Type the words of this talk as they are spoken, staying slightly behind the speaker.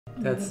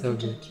That's so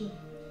good. You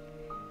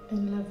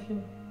and love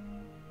you.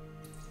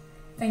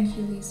 Thank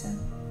you, Lisa,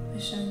 for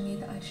showing me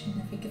that I should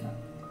never give up.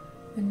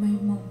 When my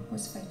mom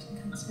was fighting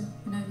cancer,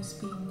 when I was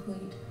being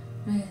bullied,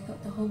 when I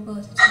thought the whole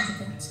world had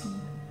turned against me,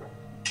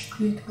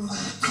 you told me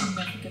to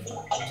never give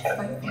up, to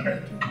fight for my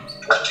dreams.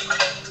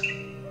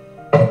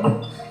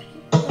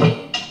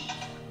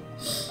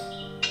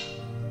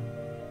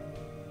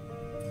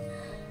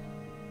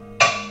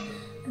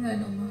 And I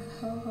know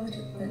how hard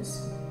it was,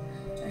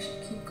 I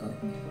should keep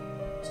going.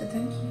 So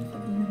thank you for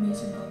being an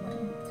amazing role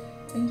model.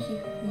 Thank you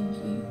for being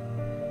you.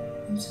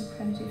 I'm so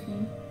proud of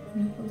you, and I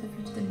will love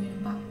you to the moon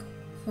and back,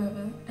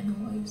 forever and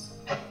always.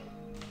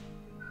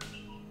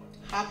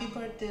 Happy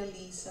birthday,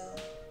 Lisa.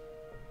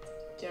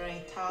 There are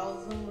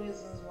 1,000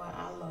 reasons why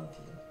I love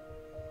you.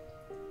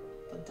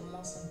 But the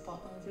most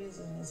important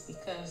reason is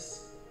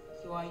because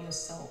you are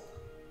yourself.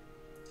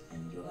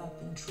 And you have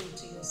been true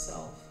to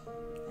yourself.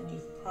 And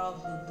you've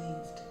proudly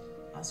lived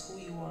as who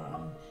you are.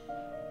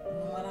 And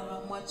no matter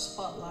how much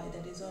spotlight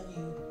that is on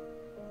you,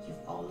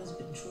 you've always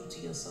been true to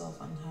yourself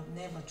and have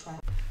never tried.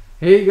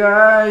 Hey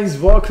guys,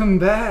 welcome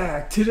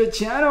back to the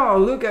channel.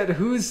 Look at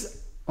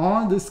who's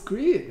on the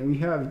screen. We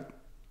have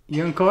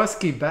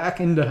Jankowski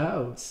back in the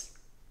house.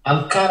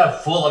 I'm kind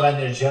of full of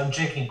energy. I'm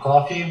drinking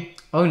coffee.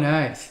 Oh,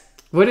 nice.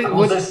 I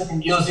was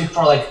listening to music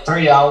for like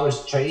 3 hours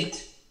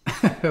straight.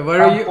 What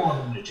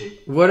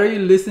are you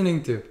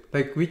listening to?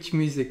 Like which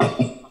music?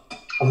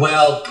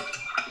 Well,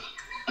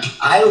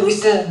 I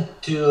listened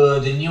to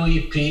the new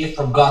EP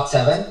from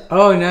GOT7.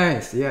 Oh,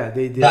 nice. Yeah,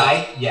 they did.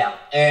 Yeah,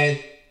 and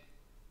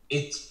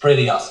it's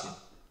pretty awesome.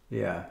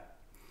 Yeah.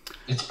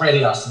 It's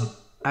pretty awesome.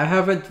 I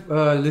haven't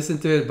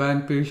listened to it, but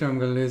I'm pretty sure I'm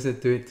going to listen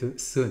to it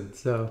soon.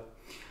 So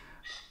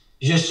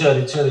you should.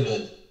 It's really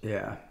good.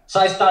 Yeah. So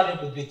I started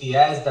with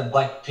BTS, then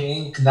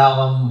Blackpink.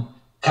 Now I'm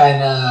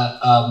kind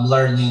of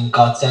learning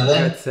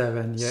GOT7.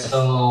 GOT7, yeah.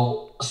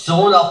 So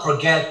soon I'll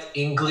forget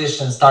English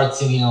and start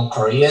singing on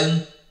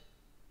Korean,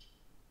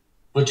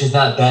 which is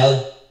not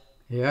bad.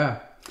 Yeah.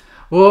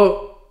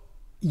 Well,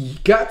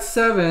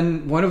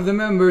 GOT7, one of the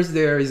members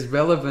there is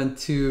relevant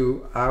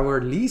to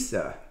our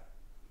Lisa.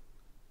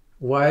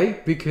 Why?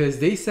 Because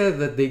they said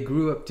that they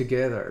grew up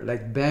together,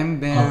 like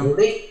Bam Bam. Oh,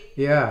 really?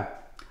 Yeah,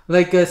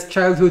 like as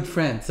childhood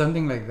friends,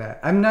 something like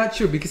that. I'm not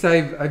sure because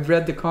I've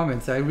read the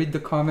comments. I read the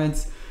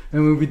comments,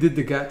 and when we did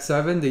the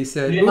GOT7, they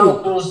said, Do you know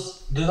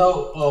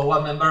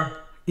what member?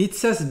 It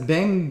says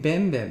Bam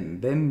Bam Bam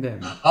Bam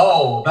Bam.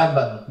 Oh, Bam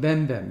Bam.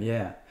 Bam Bam,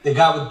 yeah. The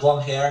guy with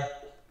blonde hair.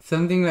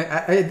 Something like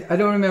I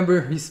don't remember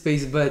his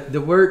face, but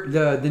the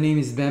name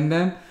is Bam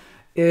Bam,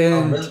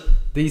 and really?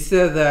 They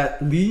said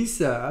that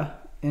Lisa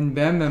and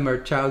Bam Bam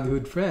are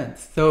childhood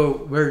friends,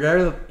 so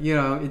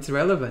it's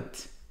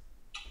relevant.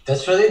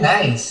 That's really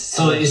nice.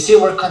 So you see,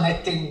 we're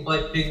connecting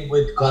Blackpink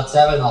with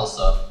GOT7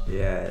 also.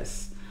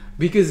 Yes,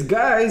 because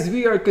guys,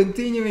 we are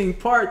continuing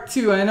part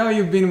 2. I know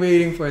you've been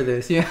waiting for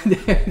this. Yeah,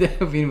 they've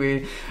been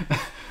waiting.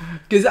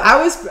 Because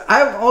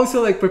I'm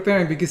also like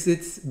preparing because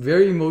it's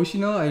very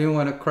emotional. I didn't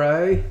want to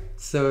cry,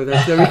 so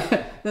that's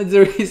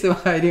the reason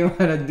why I didn't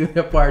want to do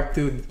the part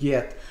 2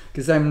 yet,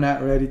 because I'm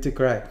not ready to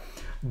cry.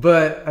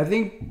 But I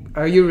think,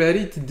 are you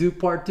ready to do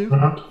part 2?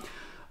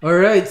 All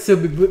right. So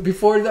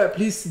before that,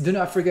 please do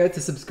not forget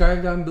to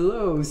subscribe down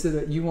below so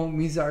that you won't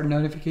miss our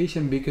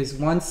notification. Because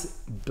once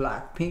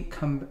Blackpink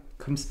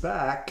comes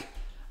back,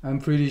 I'm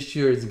pretty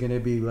sure it's gonna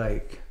be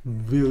like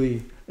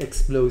really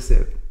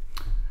explosive.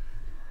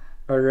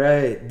 All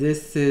right,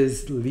 this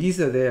is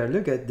Lisa there.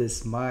 Look at this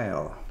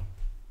smile.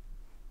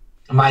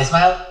 My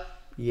smile?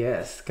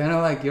 Yes, kind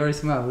of like your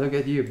smile. Look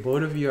at you.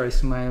 Both of you are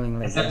smiling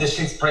like Except that. that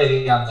she's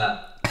pretty on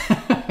that.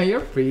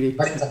 You're pretty.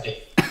 But it's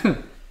okay.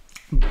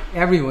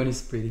 Everyone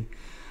is pretty.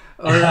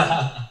 All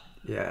right.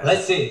 Yeah.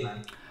 Let's see,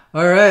 man.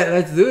 All right,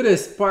 let's do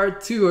this.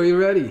 Part 2. Are you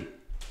ready?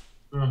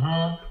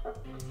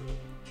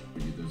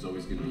 There's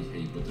always going to be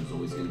hate, but there's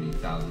always going to be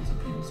thousands of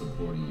people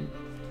supporting you.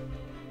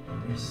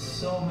 There's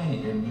so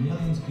many, there are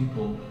millions of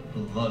people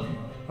who love you.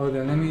 Hold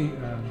on, let me,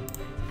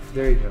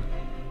 there you go.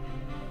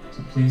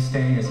 So please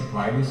stay as the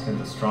brightest and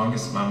the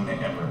strongest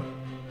Mangnae ever.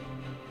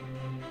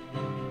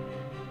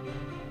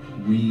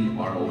 We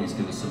are always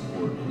going to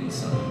support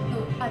Lisa.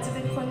 อาจจะเ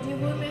ป็นคนที่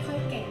พูดไม่ค่อย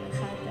เก่งนะ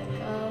คะแต่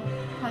ก็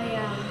พยาย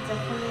ามจะ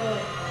พูด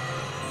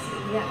สิ่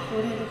งที่อยากพู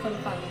ดให้ทุกคน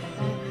ฟังแต่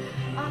ก็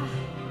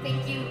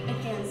thank you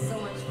again so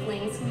much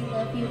Flings we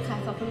love you ค่ะ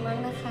ขอบคุณมาก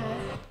นะคะ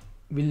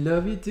We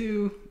love you too.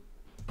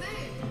 네,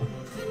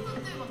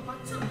 팬분들 막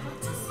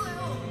맞췄어요.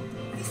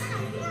 리사가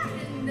아니라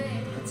그랬는데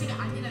지가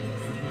아니라고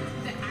했어요.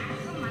 근데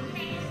그럼 맞네.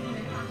 근데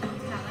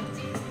어떻게 알았지?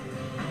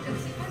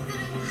 역시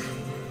팬들은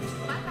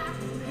맞아.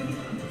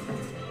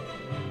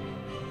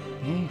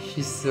 Hey,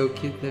 she's so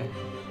cute there.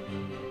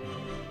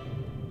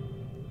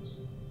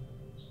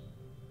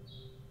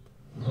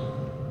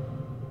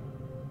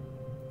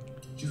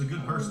 She's a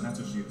good person, that's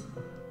what she is.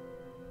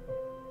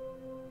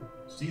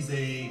 She's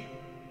a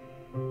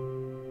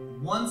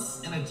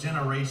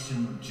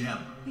once-in-a-generation gem.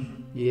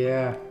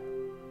 Yeah.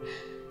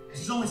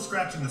 She's only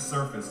scratching the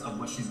surface of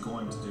what she's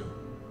going to do.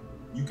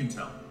 You can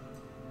tell.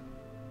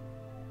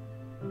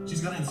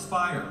 She's gonna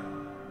inspire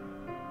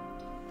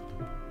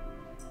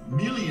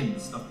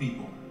millions of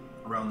people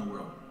around the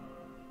world.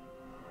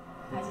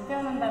 다시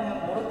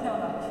태어난다면 뭐로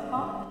태어나고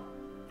싶어?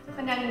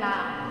 그냥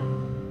나.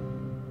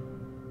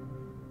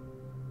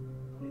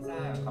 리ซ่า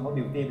คำว่า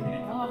beauty เป็นยังไง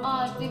ครับ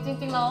จ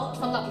ริงๆแล้ว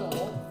สำหรับหนู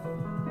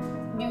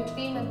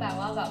beauty มันแปล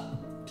ว่าแบบ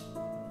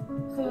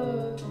คือ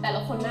แต่ล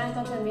ะคนหน้า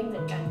ก็จะไม่เหมื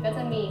อนกันก็จ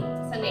ะมี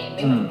เสน่ห์ไ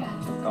ม่เหมือนกัน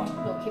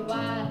หนูคิดว่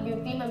า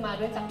beauty มันมา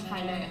ด้วยจากภา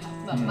ยในอะค่ะ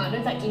แบบมาด้ว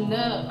ยจาก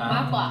inner ม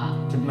ากกว่า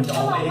ถ้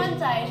าเรามั่น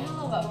ใจถ้าเ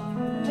ราแบบ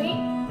เฮ้ย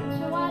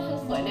ฉันว่าฉัน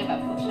สวยในแบบ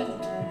ของฉัน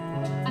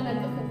อันนั้น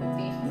ก็คือ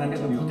beauty นั่นก็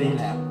คือ beauty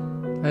แล้ว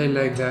I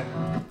like that.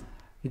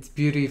 It's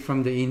beauty from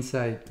the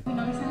inside. คือ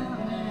น้องลิซ่าท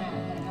ำงาน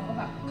เขาก็แ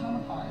บบเข้าม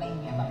าก่อนอะไรอย่า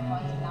งเงี้ยแบบพอ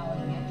เห็นเราอะไร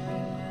เงี้ย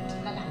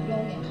ระดับโล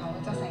กอย่างเขา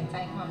จะใส่ใจ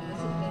ความรู้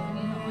สึกเล็ก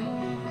น้อย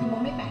คือโม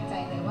ไม่แปลกใจ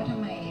เลยว่าทำ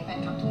ไมแฟน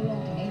คลับทั่วโลก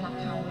ถึงได้รัก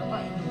เขาแล้วก็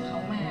เอ็นดูเขา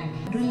มา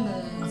กรื่นเริ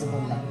ง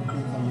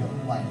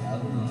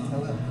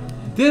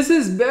This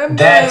is Bam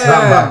That's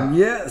Bam. Bam.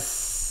 Yes.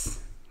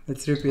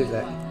 Let's repeat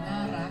that. น่า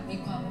รักมี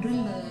ความรื่น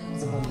เริง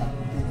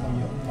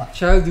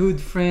Childhood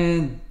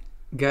friend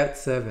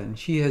GAT7.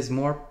 She has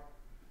more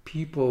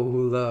people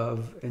who love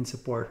and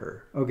support her.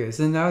 Okay,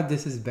 so now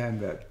this is Bam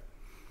Bam.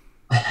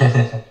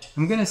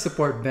 I'm gonna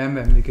support Bam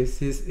Bam because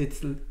it's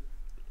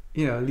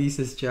you know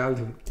Lisa's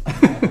childhood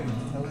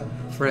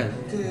friend.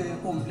 คือ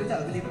ผมรู้จัก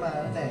พี่ลิฟมา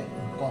ตั้งแต่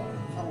ก่อน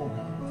เข้าวงก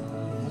าร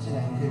เพราะฉะ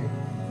นั้นคือ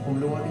ผม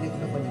รู้ว่าพี่ลิฟ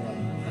เป็นคนยังไง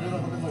พี่ลิฟเ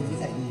ขาเป็นคนที่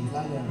ใส่ดีร่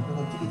าเริงเป็นค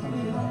นที่ทำดี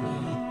อยู่แล้ว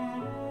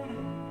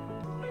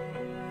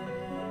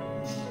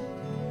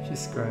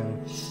She's crying.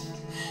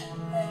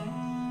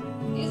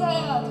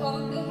 이사야 저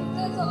근데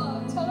힘들어서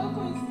잘하고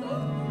있어?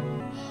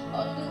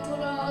 얼른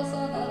돌아와서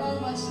나랑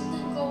맛있는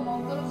거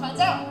먹으러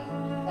가자!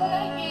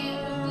 사랑해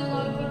웃는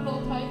얼굴로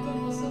밝은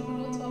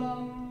모습으로 돌아와.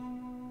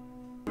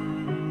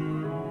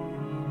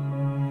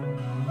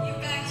 You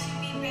guys should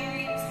be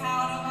very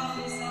proud of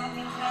Lalisa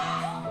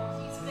because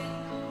she's been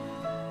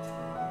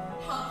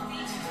healthy,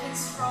 she's been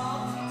strong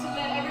to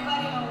let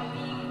everybody know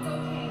it's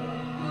okay.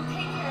 We'll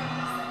take care of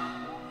herself.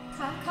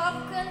 ขอบ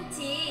คุณ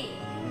ที่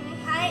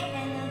ให้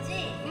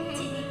energy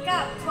ที่กั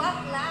บพวก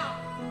เรา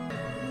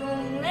มุ่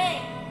งเล่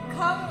ข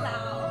องเรา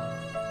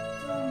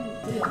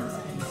또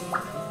영상에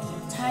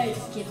잘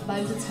이렇게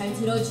말도 잘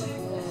들어주고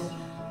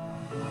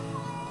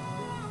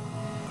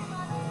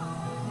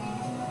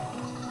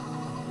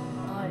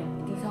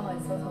리사가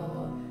있어서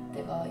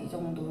내가 이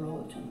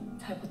정도로 좀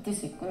잘 버틸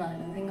수 있구나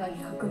이런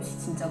생각이 가끔씩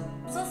진짜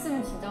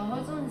없었으면 진짜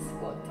허전했을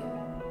것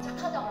같아요.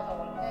 착하자마자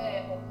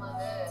원래 엄마는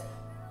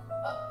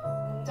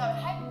막 운전을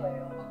할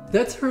거예요.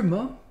 That's her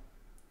mom?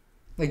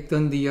 Like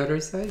on the other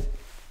side?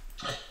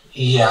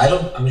 Yeah,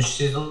 I mean,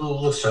 she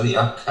looks really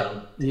young. I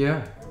don't.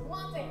 Yeah.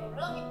 엄마한테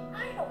연락이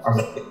아예 Or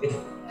없어. maybe.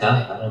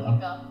 Yeah, I don't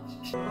know.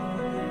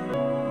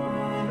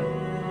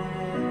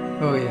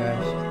 Oh yeah,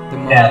 the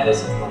mom. Yeah,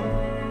 this is the one.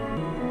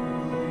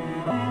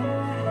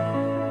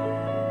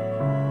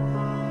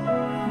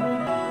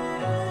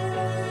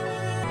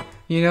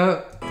 You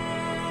know,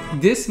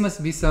 this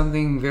must be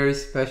something very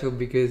special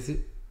because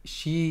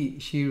she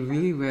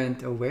really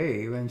went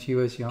away when she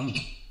was young.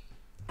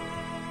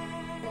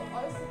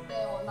 어렸을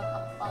때 워낙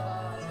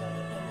아빠가 저를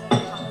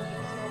굉장히 강하게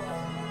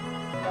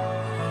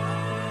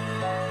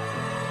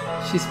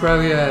키워가지고 She's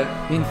probably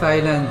in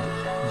Thailand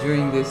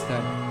during this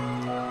time.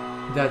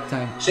 That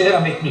time. She's gonna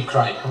make me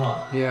cry. Come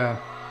on. Yeah.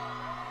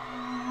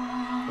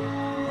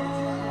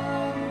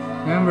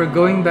 Remember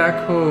going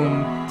back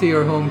home to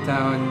your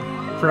hometown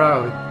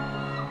proud,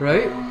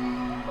 right?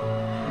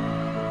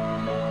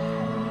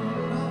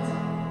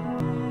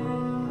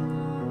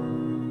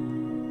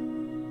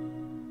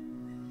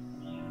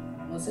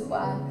 รู้สึก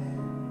ว่า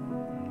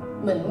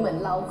เหมือน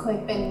เราเคย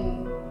เ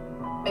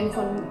ป็นค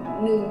น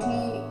หนึ่ง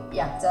ที่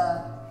อยากจะ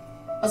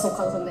ประสบค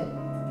วามสำเร็จ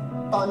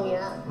ตอนนี้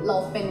เรา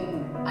เป็น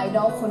ไอด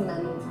อลคน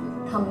นั้น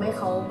ทำให้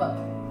เขาแบบ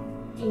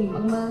เก่ง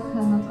มากๆค่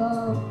ะแล้วก็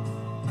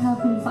ถ้า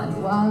คุณฝัน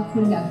ว่าคุ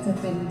ณอยากจะ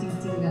เป็นจ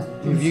ริงๆอ่ะ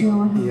เชื่อ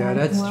ว่าทำได้ Yeah,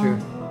 that's true.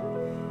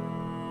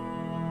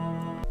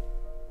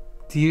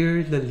 Dear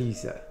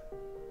Lalisa,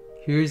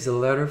 here's a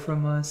letter from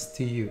us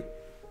to you.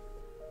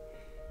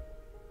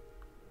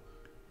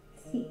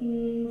 She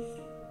is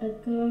a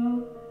girl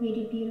with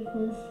a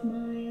beautiful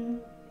smile,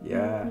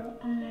 Yeah. beautiful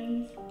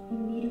eyes, and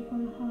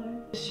beautiful heart.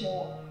 Show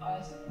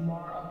us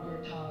more of your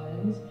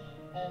talents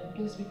and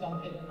please become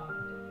hidden up.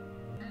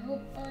 I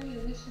hope all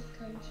your wishes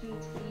come true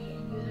today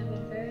and you have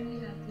a very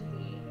happy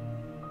day.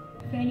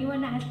 If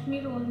anyone asks me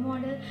role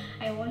model,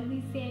 I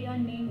always say your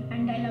name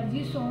and I love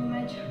you so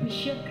much. Wish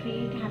you a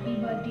great happy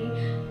birthday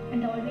and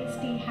always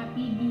stay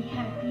happy, be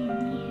healthy.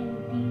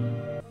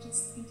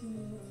 Just thinking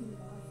of what you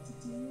love to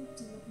do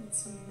what makes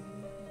you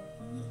really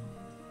happy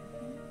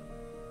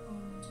and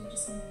we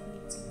just want you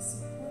to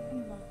support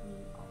and love you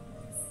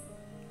always.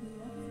 We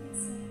love you,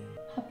 Lisa.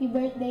 Happy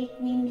birthday,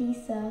 Queen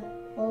Lisa.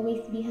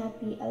 Always be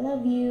happy. I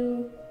love you.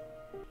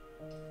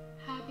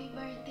 Happy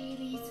birthday,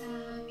 Lisa.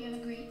 Hope you have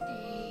a great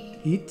day.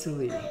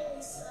 Italy.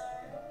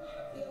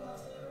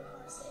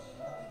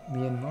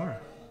 Myanmar.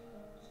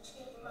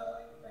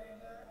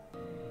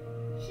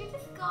 She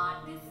just got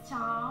this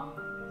job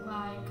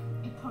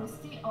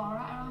positive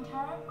aura around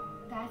her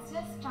that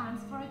just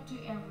transferred to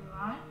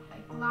everyone.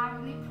 Like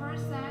lively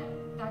person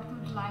that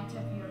could light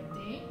up your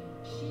day.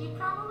 She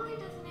probably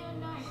doesn't even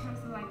know a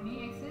person like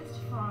me exists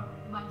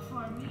but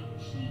for me,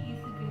 she is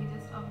the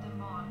greatest of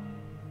them all.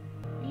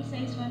 Lisa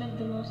is one of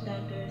the most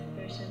down-to-earth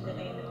person that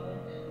I know.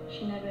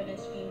 She never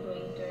lets pain go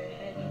into her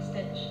head.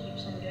 Instead, she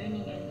keeps on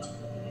learning and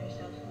putting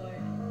herself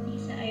forward.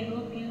 Lisa, I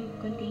hope you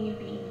continue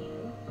being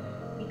you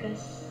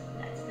because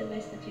that's the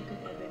best that you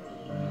could ever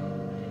be.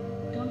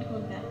 Don't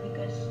hold back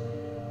because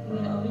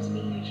we'll always be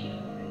here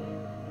cheering for you.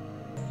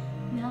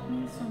 You helped me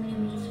in so many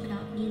ways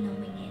without me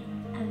knowing it.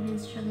 I've been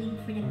struggling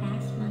for the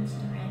past months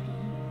already,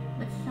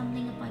 but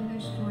stumbling upon your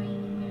story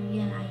made me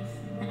realize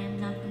that I'm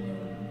not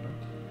alone.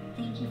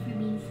 Thank you for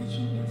being such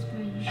an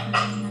inspiration.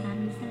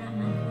 Maraming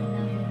salamat. I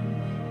love you.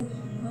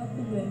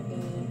 Happy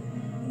birthday.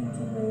 Thank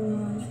you very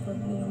much for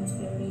being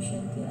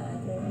inspiration to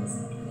others.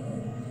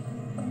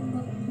 And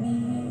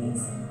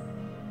please.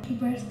 Happy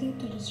birthday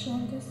to the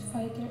strongest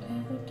fighter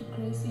ever to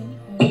grace in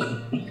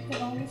earth.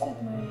 I always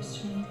admire your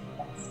strength.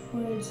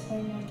 Words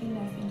are not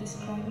enough in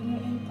describing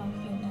your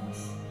impact on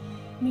us.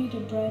 May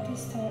the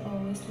brightest star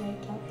always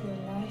light up your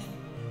life.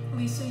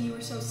 Lisa, you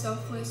are so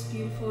selfless,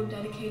 beautiful,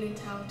 dedicated,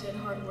 talented,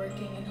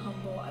 hardworking, and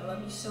humble. I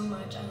love you so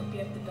much. I hope you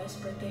have the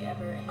best birthday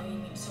ever. I know you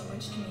mean so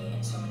much to me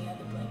and so many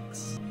other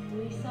Blinks.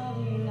 Lisa,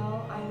 do you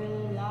know I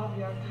really love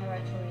your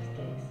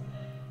characteristics.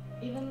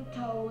 Even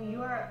though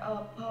you're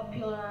a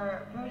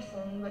popular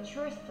person, but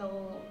you're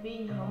still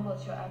being humble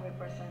to every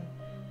person.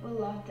 We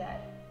love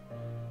that.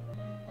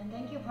 And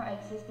thank you for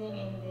existing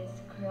in this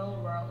cruel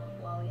world,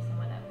 Lalisa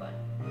Manoban.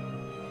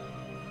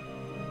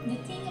 The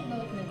thing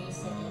about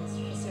Lalisa is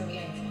she's a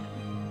rare gem.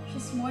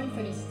 She's born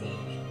for the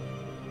stage.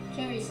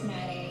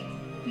 Charismatic,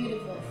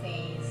 beautiful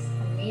face,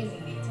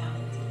 amazingly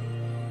talented.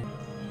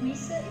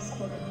 Lisa is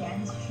called a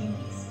dance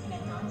genius and a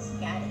dance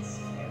goddess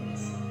for a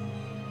reason.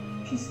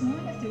 She's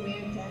one of the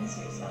rare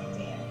dancers out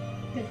there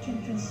that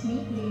can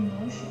transmit the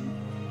emotion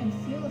and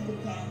feel of the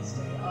dance to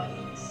the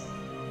audience.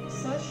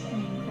 Such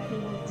an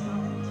incredible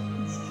talent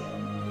and skill.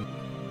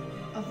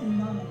 A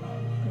phenomenal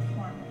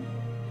performer.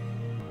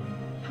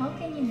 How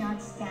can you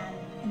not stand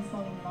and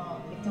fall in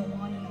love with the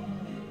one and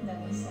only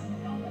Lalisa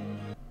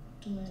Manoban?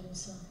 To my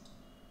Lisa,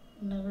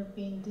 I've never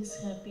been this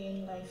happy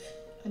in life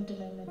until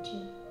I met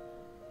you.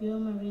 You are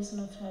my reason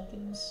of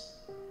happiness,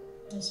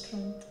 my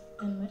strength,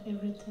 and my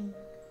everything.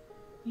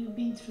 You've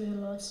been through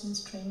a lot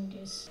since training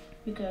days.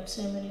 You got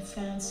so many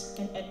fans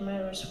and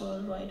admirers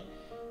worldwide.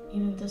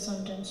 Even though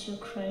sometimes you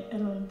cry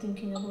alone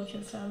thinking about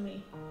your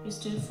family, you're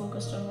still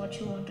focused on what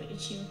you want to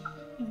achieve.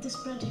 If they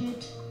spread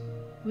hate,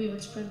 we will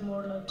spread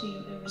more love to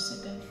you every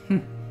second.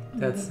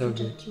 That's so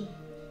good. You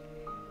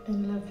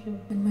and love you.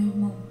 When my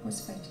mom was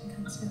fighting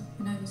cancer,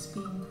 when I was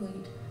being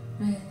bullied,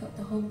 when I thought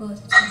the whole world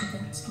had turned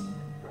against me,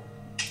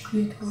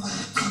 you told me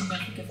to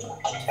never give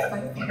up, to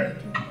fight for my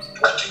dreams.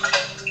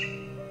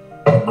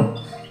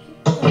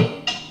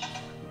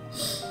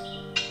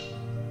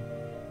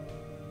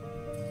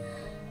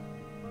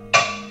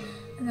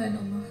 And I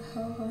know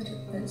how hard it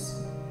was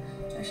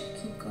to actually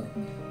keep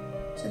going.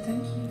 So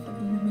thank you for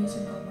being an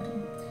amazing role model.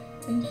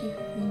 Thank you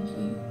for being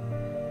you.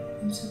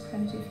 I'm so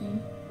proud of you,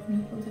 and I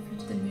will love you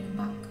to the moon and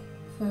back,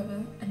 forever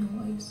and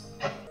always.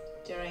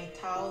 There are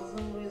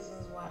 1,000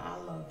 reasons why I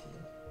love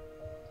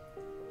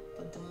you,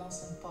 but the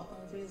most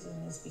important reason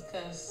is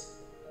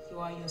because you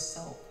are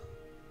yourself.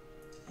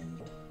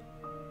 And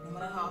no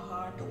matter how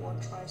hard the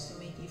world tries to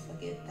make you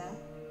forget that,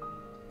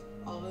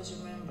 always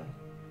remember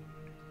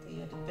that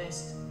you're the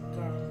best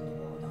girl in the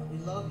world, and we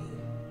love you.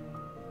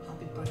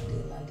 Happy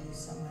birthday,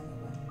 Lalisa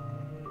Manoban.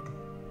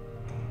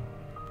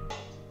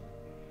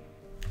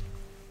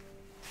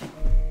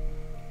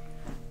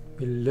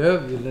 We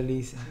love you,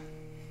 Lalisa.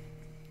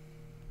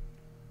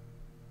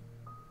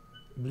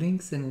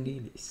 Blinks and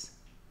lilies.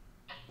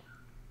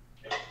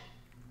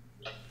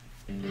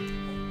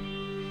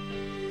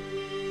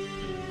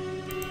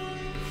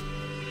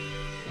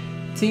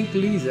 Tink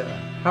Lisa.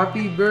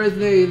 Happy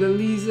birthday,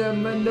 Lalisa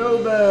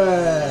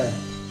Manoban.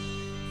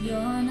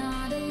 You're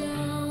not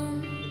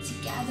alone,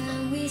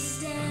 together we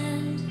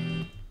stand.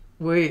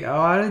 Wait, I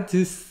wanted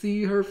to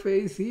see her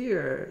face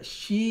here.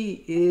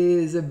 She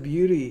is a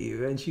beauty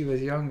when she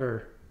was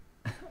younger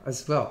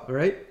as well,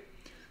 right?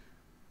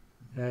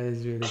 That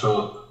is really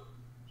cool.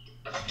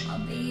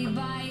 I'll be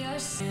by your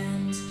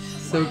side.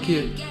 So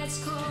cute. It gets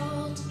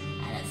cold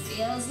and it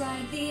feels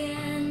like the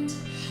end.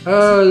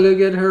 Oh, look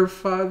at her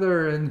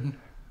father and,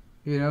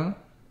 you know,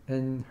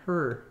 and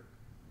her.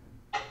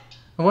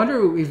 I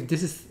wonder if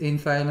this is in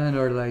Thailand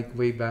or like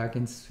way back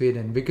in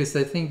Sweden, because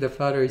I think the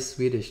father is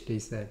Swedish, they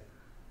said,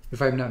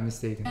 if I'm not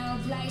mistaken. No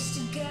place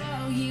to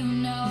go, you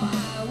know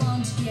I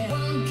won't give in.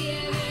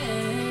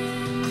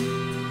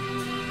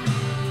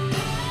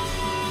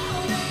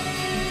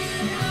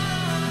 Holding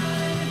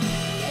on,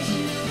 'cause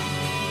you know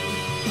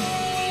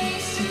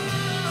it's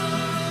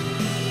strong.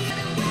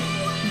 Got away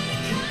when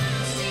it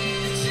comes to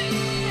the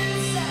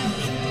truth. So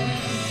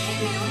hit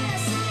me when I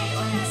say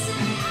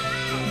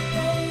I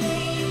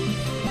believe.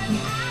 But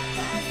I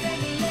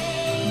perfectly.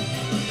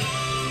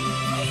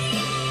 Yeah,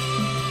 yeah.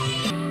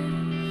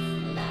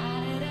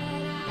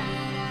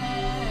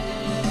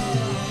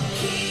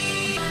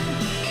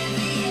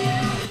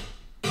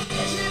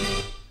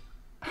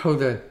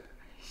 Hold on.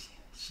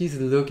 She's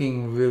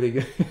looking really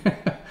good.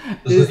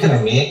 She's looking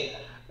at me?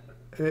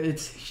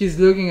 She's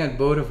looking at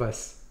both of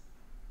us.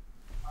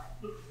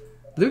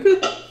 Look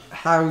at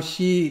how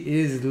she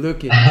is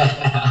looking.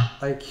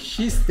 Like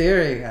she's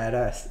staring at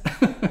us.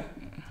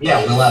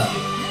 Yeah, we love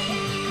you.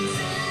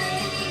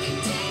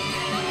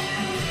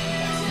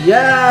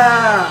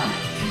 Yeah!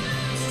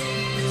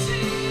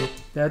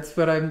 That's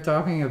what I'm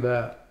talking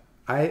about.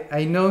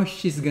 I know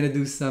she's gonna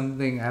do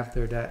something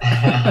after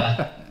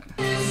that.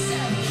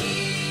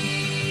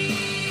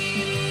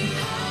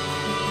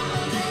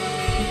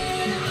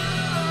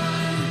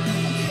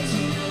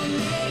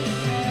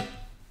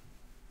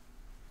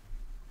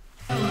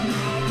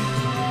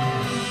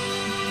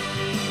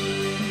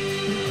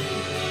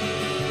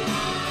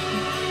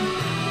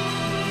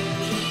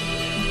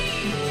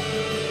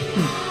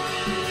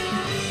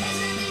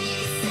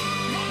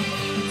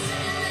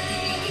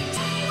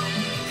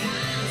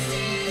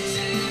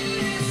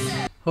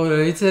 Hold on,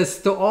 it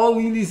says, to all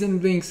Lilies and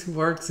Blinks who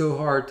worked so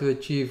hard to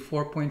achieve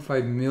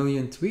 4.5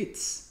 million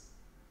tweets.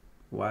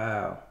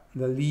 Wow.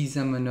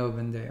 Lalisa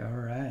Manoban Day,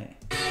 alright.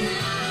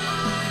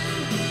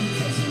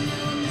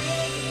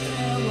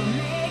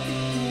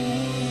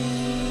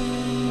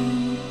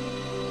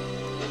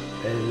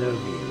 I love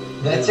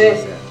you. That's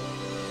Lalisa.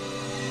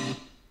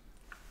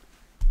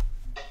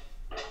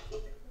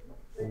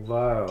 it.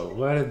 Wow,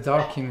 what a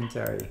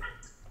documentary.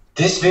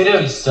 This video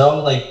is so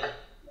like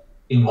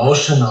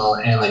emotional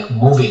and like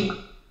moving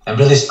and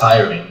really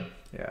inspiring.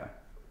 Yeah.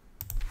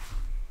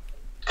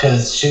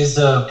 Because she's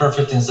a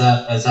perfect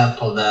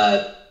example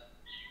that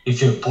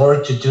if you're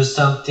bored to do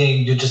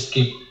something, you just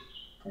keep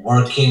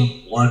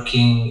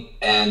working,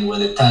 and when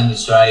the time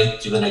is right,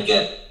 you're gonna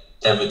get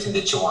everything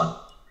that you want.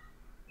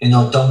 You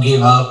know, don't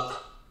give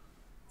up.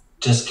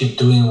 Just keep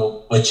doing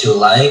what you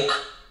like,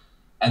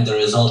 and the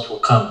result will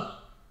come.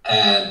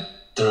 And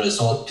the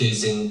result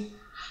is in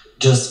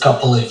just a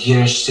couple of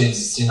years,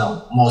 she's, you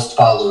know, most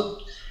followed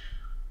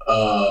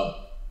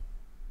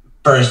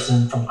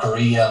person from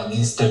Korea on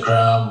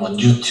Instagram, on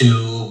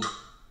YouTube.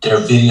 Their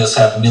videos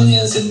have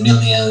millions and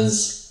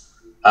millions,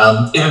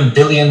 even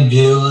billion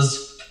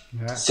views.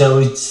 Yeah. So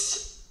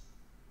it's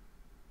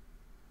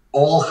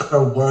all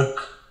her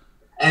work.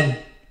 And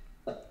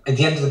at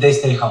the end of the day,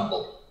 stay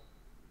humble.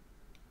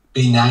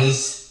 Be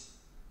nice.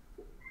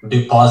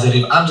 Be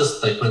positive. I'm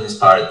just like really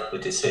inspired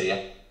with this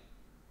video.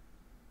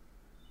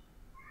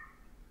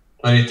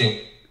 What do you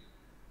think?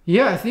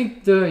 Yeah, I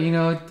think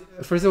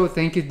first of all,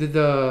 thank you to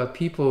the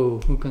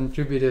people who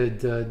contributed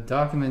the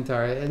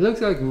documentary. It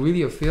looks like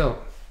really a film.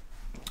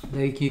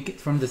 Like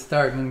from the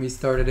start when we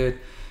started it,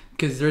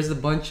 because there's a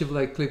bunch of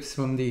like clips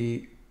from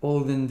the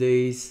olden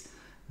days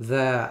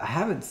that I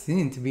haven't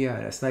seen, to be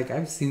honest. Like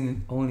I've seen it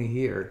only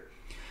here.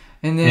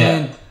 And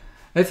then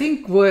I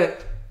think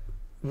what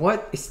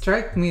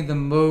struck me the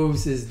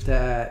most is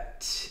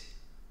that,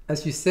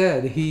 as you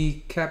said,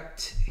 he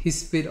kept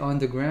his feet on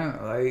the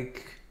ground.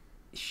 Like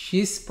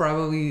she's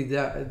probably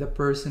the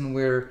person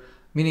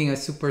meaning a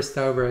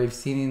superstar where I've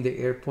seen in the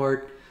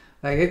airport.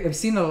 Like I've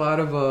seen a lot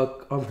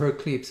of her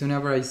clips.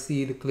 Whenever I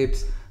see the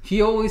clips,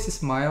 she always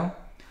smile.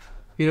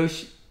 You know,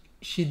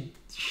 she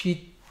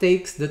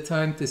takes the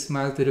time to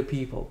smile to the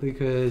people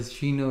because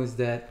she knows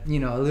that, you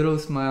know, a little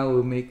smile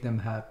will make them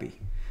happy.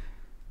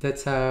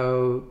 That's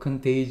how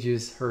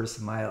contagious her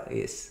smile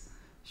is.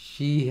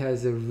 She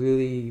has a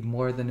really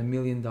more than $1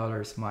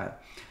 million smile.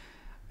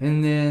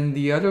 And then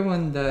the other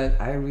one that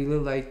I really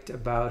liked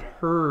about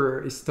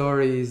her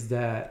story is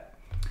that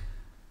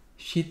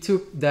she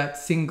took that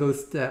single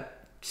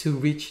step to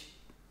reach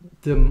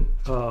the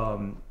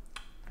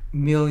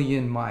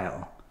million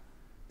mile.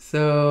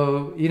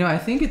 So, you know, I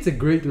think it's a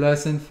great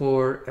lesson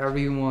for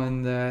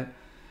everyone that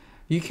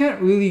you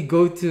can't really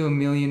go to 1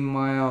 million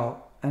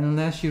mile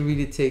unless you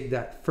really take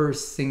that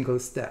first single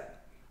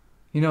step.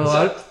 You know, a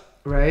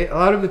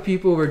lot of the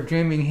people were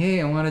dreaming,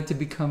 hey, I wanted to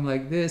become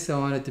like this, I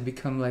wanted to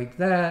become like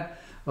that,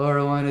 or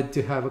I wanted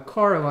to have a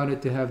car, I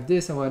wanted to have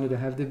this, I wanted to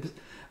have this.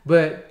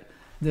 But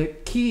the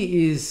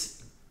key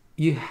is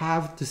you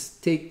have to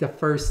take the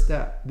first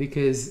step,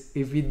 because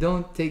if you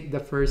don't take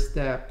the first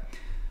step,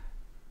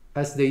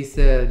 as they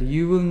said,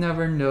 you will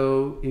never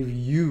know if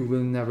you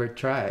will never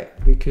try,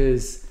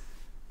 because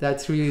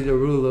that's really the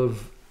rule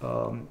of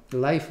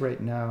life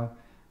right now.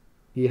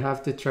 You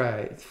have to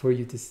try for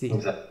you to see.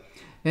 Exactly.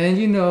 And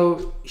you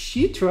know,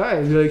 she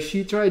tried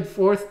she tried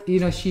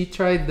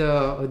the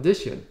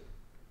audition.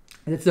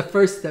 That's the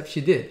first step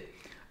she did,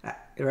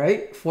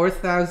 right?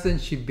 4,000,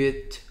 she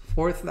beat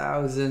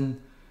 4,000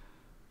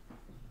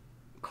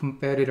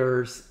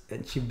 competitors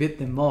and she beat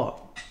them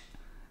all.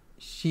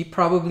 She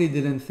probably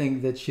didn't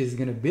think that she's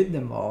gonna beat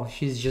them all.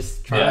 She's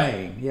just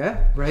trying,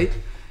 right?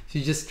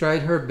 She just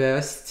tried her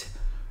best,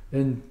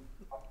 and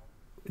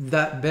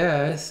that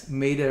best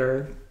made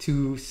her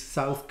to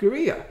South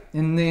Korea.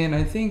 And then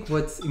I think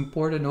what's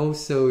important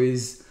also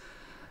is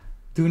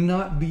do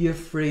not be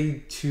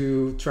afraid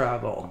to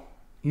travel.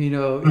 You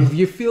know, if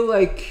you feel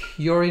like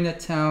you're in a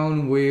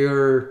town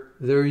where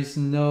there is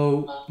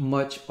no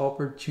much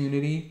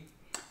opportunity,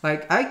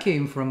 Like I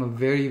came from a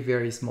very,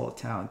 very small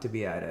town, to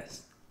be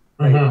honest.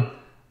 Right? Mm-hmm.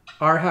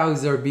 Our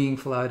houses are being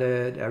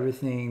flooded,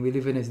 everything. We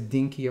live in a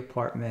dinky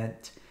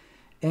apartment.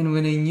 And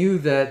when I knew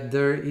that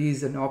there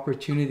is an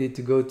opportunity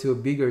to go to a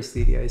bigger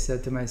city, I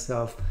said to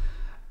myself,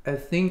 I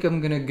think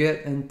I'm going to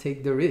get and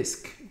take the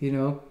risk, you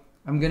know.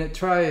 I'm going to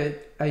try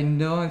it. I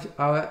know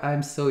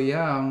I'm so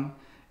young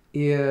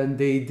and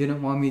they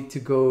didn't want me to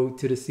go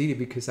to the city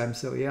because I'm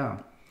so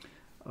young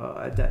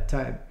at that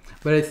time.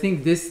 But I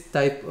think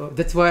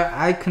that's why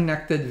I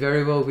connected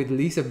very well with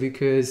Lisa,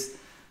 because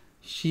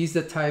she's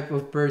the type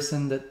of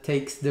person that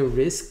takes the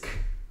risk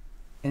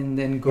and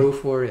then go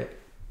for it.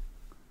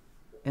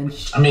 And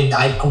I mean,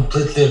 I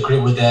completely agree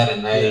with that,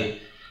 and I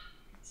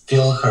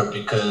feel her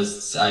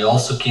because I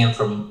also came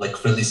from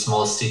like really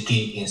small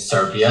city in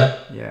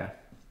Serbia. Yeah.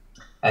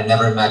 I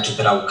never imagined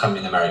that I would come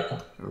in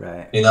America.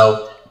 Right. You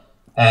know,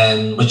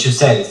 and what you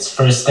said, it's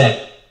first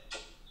step.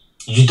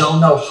 You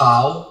don't know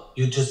how,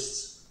 you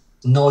just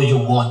know you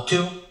want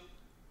to.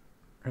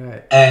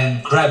 Right.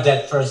 And grab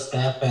that first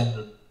step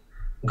and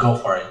go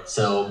for it.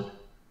 So,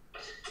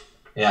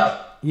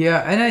 yeah.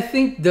 Yeah, and I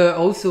think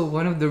also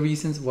one of the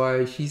reasons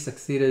why she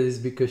succeeded is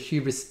because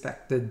she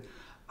respected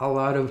a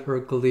lot of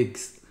her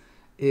colleagues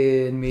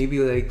in maybe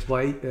like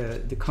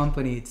the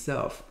company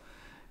itself.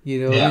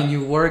 You know, when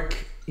you work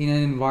in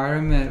an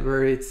environment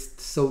where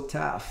it's so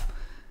tough,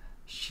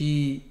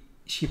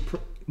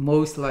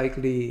 most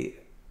likely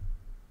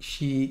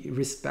she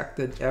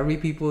respected every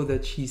people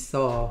that she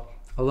saw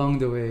along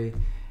the way,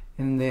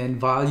 and then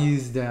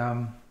values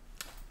them.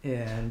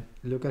 And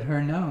look at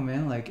her now,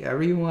 man. Like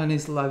everyone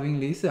is loving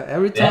Lisa.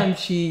 Every time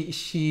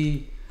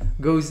she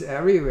goes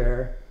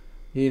everywhere,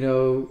 you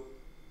know,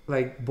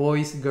 like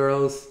boys,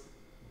 girls,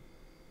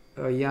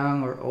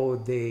 young or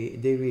old, they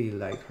really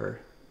like her.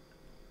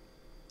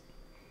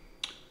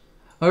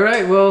 All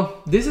right,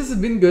 well, this has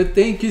been good.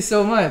 Thank you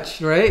so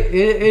much. Right?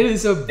 It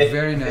is a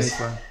very nice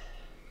one.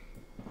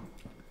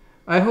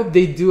 I hope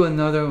they do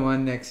another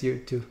one next year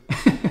too,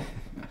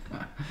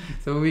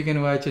 so we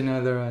can watch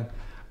another one.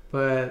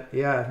 But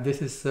yeah,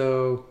 this is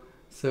so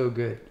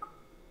good,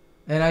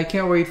 and I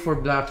can't wait for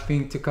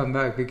Blackpink to come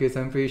back because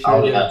I'm pretty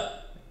sure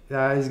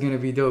that is gonna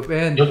be dope.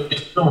 And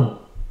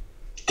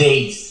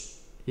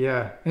days.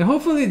 Yeah, and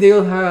hopefully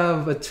they'll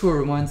have a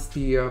tour once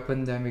the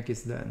pandemic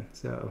is done.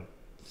 So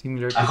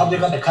similar. I hope they're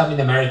gonna come in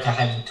America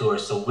having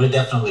tours, so we're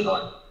definitely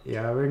going.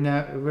 Yeah, we're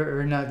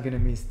not gonna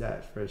miss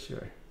that for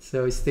sure.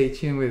 So stay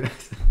tuned with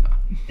us.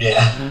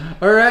 Yeah.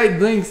 All right,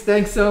 Blinks.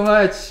 Thanks so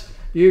much.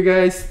 You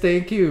guys,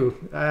 thank you.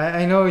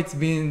 I know it's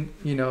been,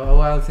 you know, a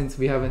while since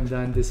we haven't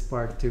done this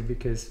part too,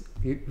 because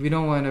we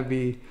don't want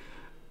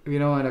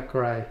to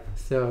cry.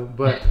 So,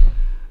 but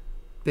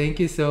thank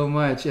you so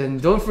much,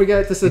 and don't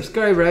forget to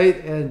subscribe,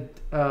 right? And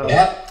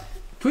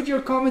put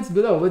your comments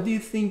below. What do you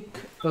think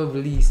of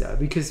Lisa?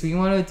 Because we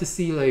wanted to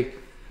see like,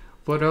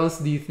 what else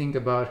do you think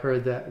about her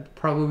that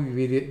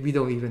probably we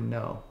don't even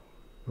know,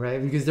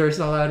 right? Because there's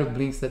a lot of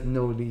Blinks that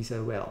know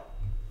Lisa well.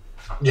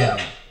 Yeah.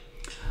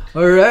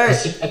 All right.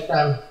 See you next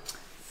time.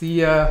 See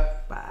ya.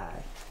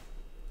 Bye.